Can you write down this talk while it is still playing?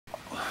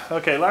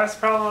Okay, last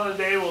problem of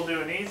the day, we'll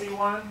do an easy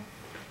one.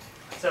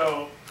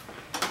 So,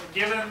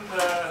 given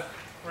the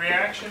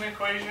reaction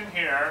equation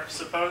here,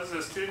 suppose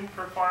the student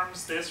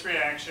performs this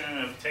reaction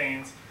and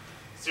obtains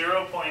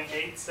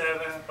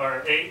 0.87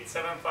 or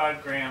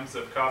 875 grams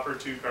of copper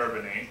 2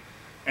 carbonate,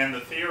 and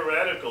the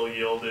theoretical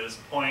yield is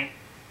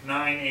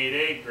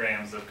 0.988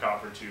 grams of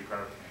copper 2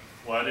 carbonate.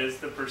 What is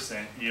the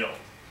percent yield?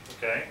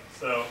 Okay,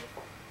 so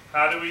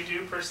how do we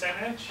do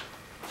percentage?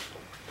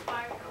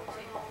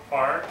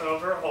 Part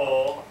over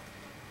whole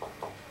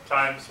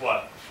times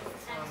what?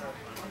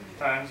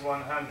 Times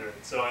 100.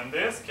 So in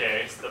this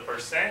case, the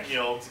percent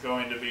yield is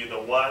going to be the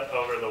what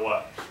over the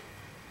what?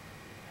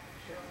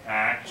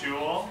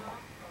 Actual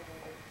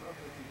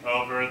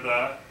over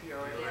the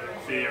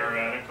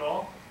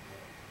theoretical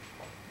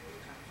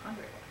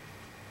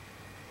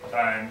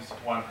times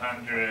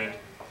 100%.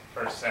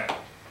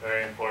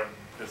 Very important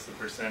because the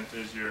percent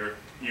is your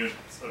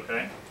units,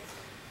 okay?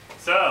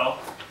 So,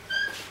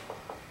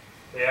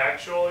 the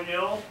actual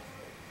yield,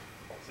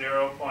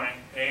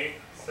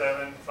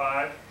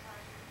 0.875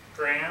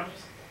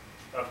 grams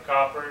of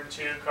copper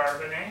 2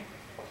 carbonate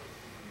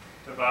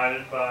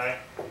divided by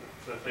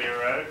the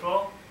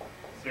theoretical,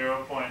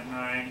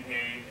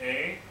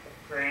 0.988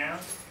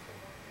 grams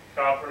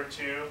copper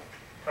 2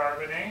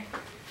 carbonate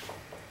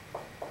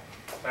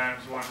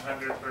times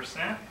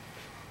 100%.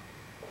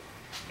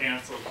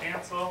 Cancel,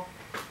 cancel.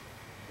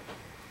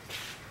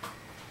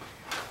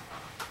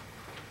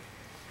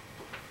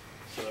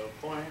 So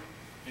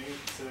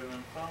 0.875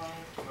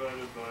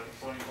 divided by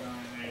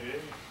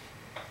 0.988.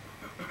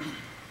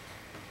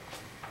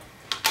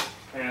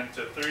 And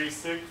to 3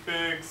 sig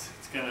figs,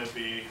 it's going to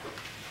be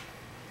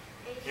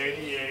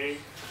 88.6%.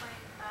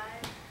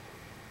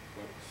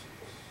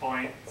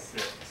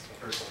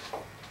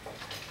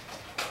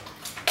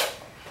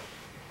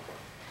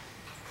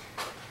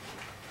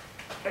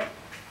 Okay.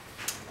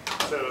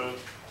 So,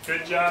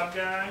 good job,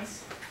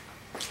 guys.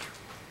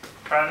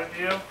 Proud of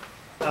you.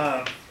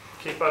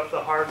 Keep up the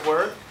hard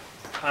work.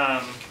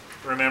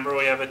 Remember,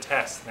 we have a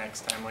test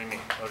next time we meet,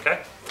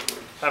 okay?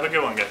 Have a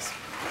good one, guys.